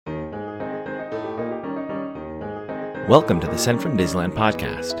Welcome to the Sent from Disneyland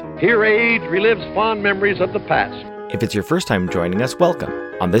podcast. Here age relives fond memories of the past. If it's your first time joining us, welcome.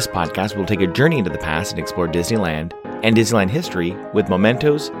 On this podcast, we'll take a journey into the past and explore Disneyland and Disneyland history with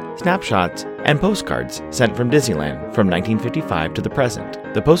mementos, snapshots, and postcards sent from Disneyland from 1955 to the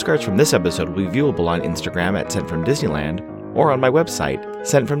present. The postcards from this episode will be viewable on Instagram at Sent from Disneyland or on my website,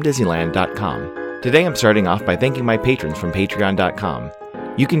 sentfromdisneyland.com. Today I'm starting off by thanking my patrons from patreon.com.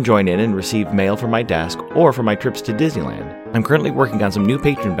 You can join in and receive mail from my desk or for my trips to Disneyland. I'm currently working on some new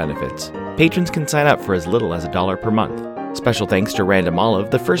patron benefits. Patrons can sign up for as little as $1 per month. Special thanks to Random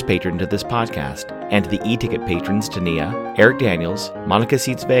Olive, the first patron to this podcast, and to the e-ticket patrons Tania, Eric Daniels, Monica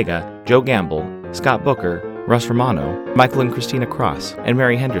Seitz Vega, Joe Gamble, Scott Booker, Russ Romano, Michael and Christina Cross, and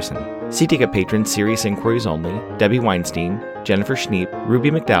Mary Henderson. C-ticket patrons Serious Inquiries Only, Debbie Weinstein, Jennifer Schneep, Ruby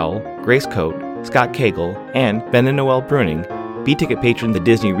McDowell, Grace Coate, Scott Cagle, and Ben and Noel Bruning. B-ticket patron The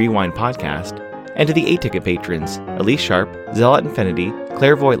Disney Rewind Podcast, and to the A-ticket patrons Elise Sharp, Zealot Infinity,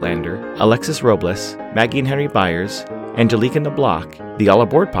 Claire Voigtlander, Alexis Robles, Maggie and Henry Byers, Angelica Nablock, The All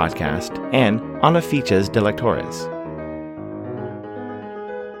Aboard Podcast, and Ana Fiches de Lectores.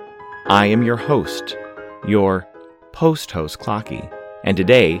 I am your host, your post-host Clocky, and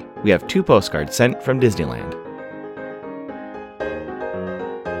today we have 2 postcards sent from Disneyland.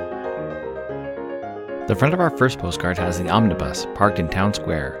 The front of our first postcard has the omnibus parked in Town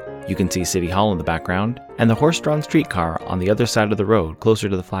Square. You can see City Hall in the background, and the horse-drawn streetcar on the other side of the road closer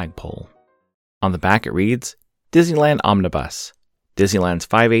to the flagpole. On the back it reads, Disneyland Omnibus. Disneyland's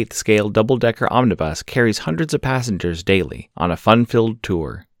 5/8 scale double-decker omnibus carries hundreds of passengers daily on a fun-filled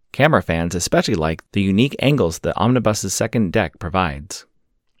tour. Camera fans especially like the unique angles the omnibus's second deck provides.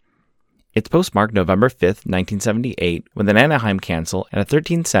 It's postmarked November 5th, 1978, with an Anaheim cancel and a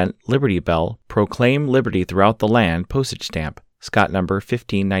 13-cent Liberty Bell Proclaim Liberty Throughout the Land postage stamp, Scott number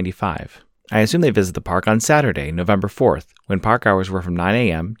 1595. I assume they visit the park on Saturday, November 4th, when park hours were from 9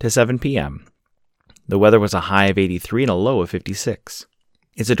 a.m. to 7 p.m. The weather was a high of 83 and a low of 56.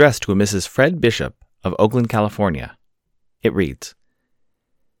 It's addressed to a Mrs. Fred Bishop of Oakland, California. It reads,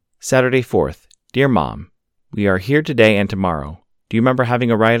 Saturday 4th. Dear Mom, we are here today and tomorrow. Do you remember having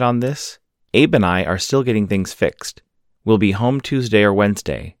a ride on this? Abe and I are still getting things fixed. We'll be home Tuesday or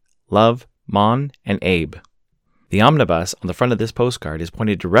Wednesday. Love, Mon and Abe. The omnibus on the front of this postcard is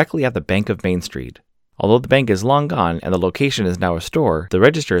pointed directly at the Bank of Main Street. Although the bank is long gone and the location is now a store, the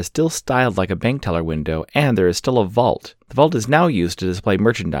register is still styled like a bank teller window and there is still a vault. The vault is now used to display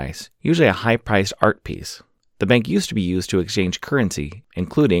merchandise, usually a high-priced art piece. The bank used to be used to exchange currency,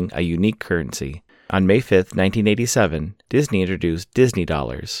 including a unique currency. On May 5th, 1987, Disney introduced Disney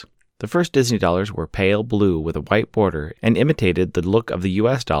Dollars. The first Disney dollars were pale blue with a white border and imitated the look of the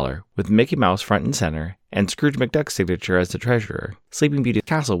US dollar, with Mickey Mouse front and center and Scrooge McDuck's signature as the treasurer. Sleeping Beauty's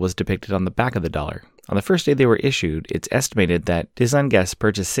castle was depicted on the back of the dollar. On the first day they were issued, it's estimated that Disneyland guests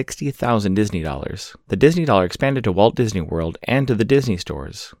purchased 60,000 Disney dollars. The Disney dollar expanded to Walt Disney World and to the Disney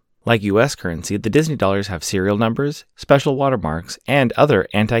stores. Like US currency, the Disney dollars have serial numbers, special watermarks, and other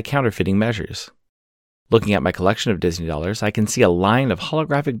anti-counterfeiting measures. Looking at my collection of Disney dollars, I can see a line of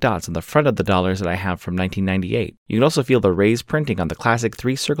holographic dots on the front of the dollars that I have from 1998. You can also feel the raised printing on the classic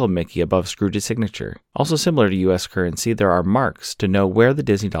 3-circle Mickey above Scrooge's signature. Also similar to US currency, there are marks to know where the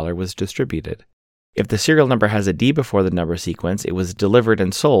Disney dollar was distributed. If the serial number has a D before the number sequence, it was delivered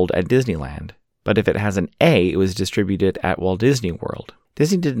and sold at Disneyland. But if it has an A, it was distributed at Walt Disney World.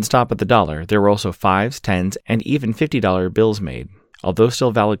 Disney didn't stop at the dollar. There were also 5s, 10s, and even $50 bills made. Although still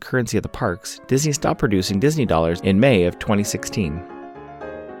valid currency at the parks, Disney stopped producing Disney dollars in May of 2016.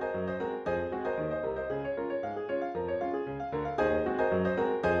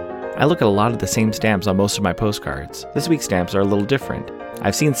 I look at a lot of the same stamps on most of my postcards. This week's stamps are a little different.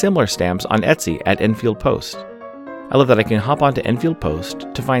 I've seen similar stamps on Etsy at Enfield Post. I love that I can hop onto Enfield Post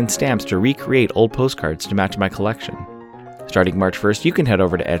to find stamps to recreate old postcards to match my collection. Starting March 1st, you can head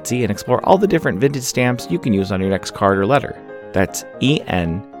over to Etsy and explore all the different vintage stamps you can use on your next card or letter. That's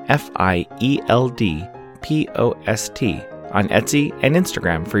ENFIELDPOST on Etsy and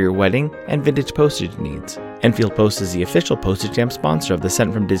Instagram for your wedding and vintage postage needs. Enfield Post is the official postage stamp sponsor of the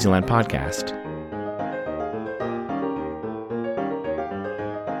Sent from Disneyland podcast.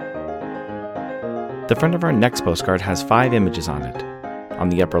 The front of our next postcard has 5 images on it. On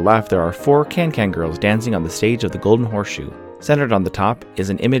the upper left, there are 4 Can-Can girls dancing on the stage of the Golden Horseshoe. Centered on the top is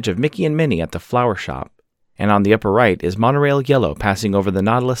an image of Mickey and Minnie at the flower shop. And on the upper right is Monorail Yellow passing over the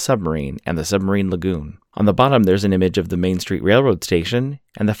Nautilus submarine and the submarine lagoon. On the bottom there's an image of the Main Street Railroad Station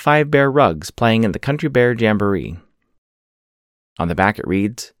and the 5 Bear Rugs playing in the Country Bear Jamboree. On the back it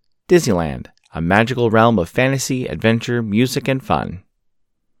reads, Disneyland, a magical realm of fantasy, adventure, music, and fun.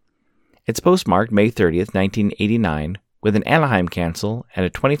 It's postmarked May 30th, 1989, with an Anaheim cancel and a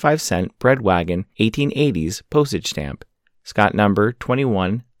 25-cent Bread Wagon 1880s postage stamp, Scott number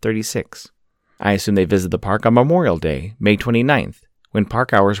 2136. I assume they visited the park on Memorial Day, May 29th, when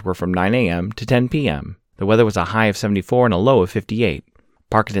park hours were from 9 a.m. to 10 p.m. The weather was a high of 74 and a low of 58.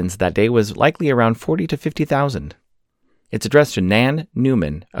 Park attendance that day was likely around 40 to 50,000. It's addressed to Nan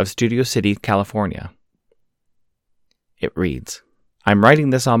Newman of Studio City, California. It reads, I'm writing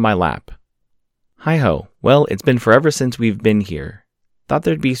this on my lap. Hi-ho, well, it's been forever since we've been here. Thought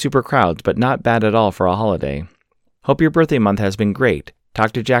there'd be super crowds, but not bad at all for a holiday. Hope your birthday month has been great.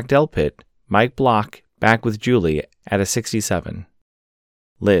 Talk to Jack Delpit, Mike Block, back with Julie at a 67.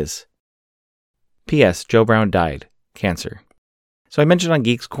 Liz. P.S. Joe Brown died. Cancer. So I mentioned on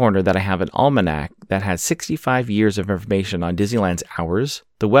Geek's Corner that I have an almanac that has 65 years of information on Disneyland's hours,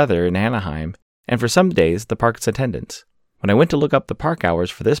 the weather in Anaheim, and for some days, the park's attendance. When I went to look up the park hours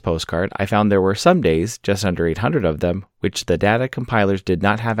for this postcard, I found there were some days, just under 800 of them, which the data compilers did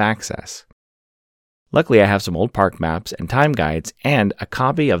not have access. Luckily, I have some old park maps and time guides and a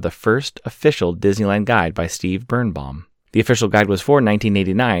copy of the first official Disneyland guide by Steve Birnbaum. The official guide was for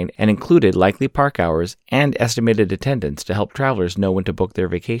 1989 and included likely park hours and estimated attendance to help travelers know when to book their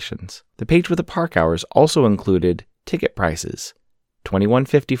vacations. The page with the park hours also included ticket prices: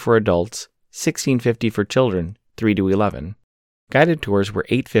 $21.50 for adults, $16.50 for children 3 to 11. Guided tours were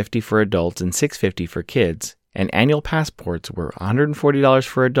 $8.50 for adults and $6.50 for kids, and annual passports were $140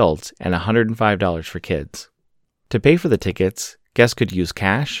 for adults and $105 for kids. To pay for the tickets, guests could use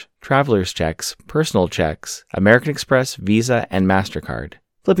cash, traveler's checks, personal checks, American Express, Visa, and MasterCard.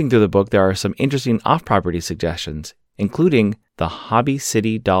 Flipping through the book, there are some interesting off-property suggestions, including the Hobby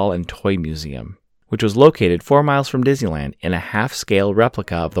City Doll and Toy Museum, which was located 4 miles from Disneyland in a half-scale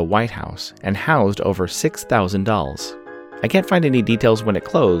replica of the White House and housed over 6,000 dolls. I can't find any details when it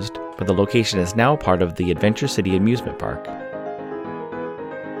closed, but the location is now part of the Adventure City amusement park.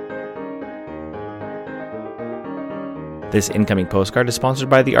 This incoming postcard is sponsored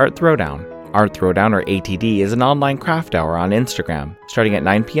by the Art Throwdown. Art Throwdown, or ATD, is an online craft hour on Instagram, starting at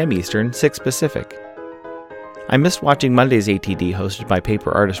 9 p.m. Eastern, 6 Pacific. I missed watching Monday's ATD hosted by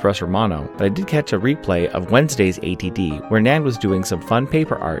paper artist Russ Romano, but I did catch a replay of Wednesday's ATD where Nan was doing some fun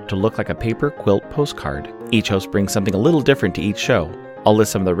paper art to look like a paper quilt postcard. Each host brings something a little different to each show. I'll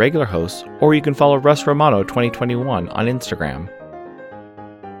list some of the regular hosts, or you can follow Russ Romano 2021 on Instagram.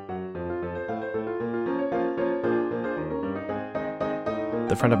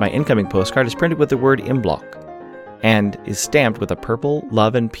 The front of my incoming postcard is printed with the word Imblok and is stamped with a purple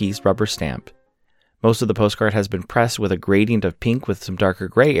Love and Peace rubber stamp. Most of the postcard has been pressed with a gradient of pink with some darker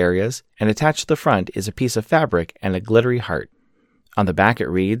gray areas, and attached to the front is a piece of fabric and a glittery heart. On the back it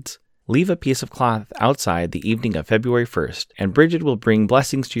reads, Leave a piece of cloth outside the evening of February 1st, and Bridget will bring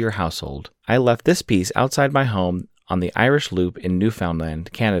blessings to your household. I left this piece outside my home on the Irish Loop in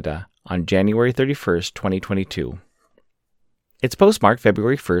Newfoundland, Canada, on January 31st, 2022. It's postmarked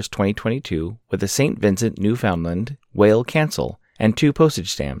February 1st, 2022, with a St. Vincent, Newfoundland whale cancel and 2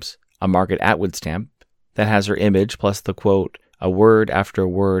 postage stamps, a Margaret Atwood stamp that has her image plus the quote, "A word after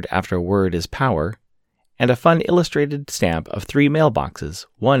word after word is power," and a fun illustrated stamp of 3 mailboxes,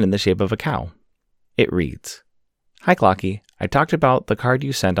 one in the shape of a cow. It reads, Hi Clocky, I talked about the card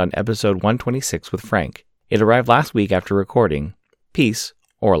you sent on episode 126 with Frank. It arrived last week after recording. Peace,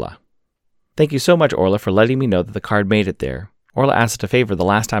 Orla. Thank you so much, Orla, for letting me know that the card made it there. Orla asked a favor the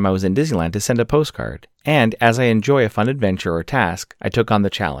last time I was in Disneyland to send a postcard, and as I enjoy a fun adventure or task, I took on the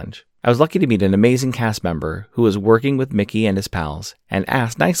challenge. I was lucky to meet an amazing cast member who was working with Mickey and his pals, and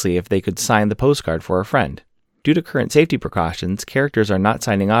asked nicely if they could sign the postcard for a friend. Due to current safety precautions, characters are not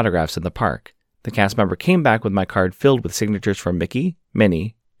signing autographs in the park. The cast member came back with my card filled with signatures from Mickey,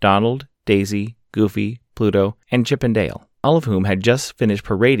 Minnie, Donald, Daisy, Goofy, Pluto, and Chip and Dale, all of whom had just finished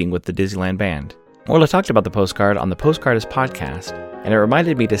parading with the Disneyland band. Orla talked about the postcard on the Postcardist podcast, and it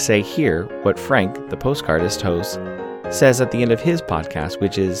reminded me to say here what Frank, the Postcardist host, says at the end of his podcast,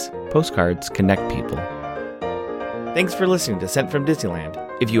 which is, Postcards connect people. Thanks for listening to Sent from Disneyland.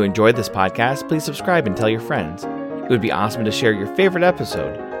 If you enjoyed this podcast, please subscribe and tell your friends. It would be awesome to share your favorite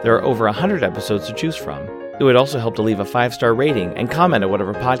episode. There are over 100 episodes to choose from. It would also help to leave a 5-star rating and comment at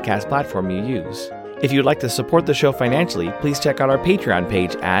whatever podcast platform you use. If you'd like to support the show financially, please check out our Patreon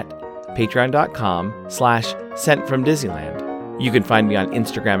page at patreon.com/SentFromDisneyland. You can find me on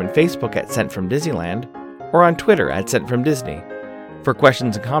Instagram and Facebook at Sent From Disneyland, or on Twitter at Sent From Disney. For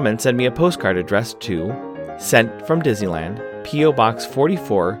questions and comments, send me a postcard addressed to Sent From Disneyland, P.O. Box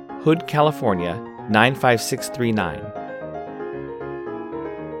 44, Hood, California, 95639.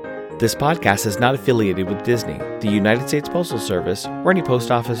 This podcast is not affiliated with Disney, the United States Postal Service, or any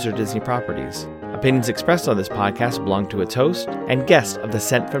post office or Disney properties. Opinions expressed on this podcast belong to its host and guests of the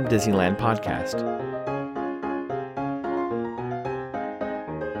Sent from Disneyland podcast.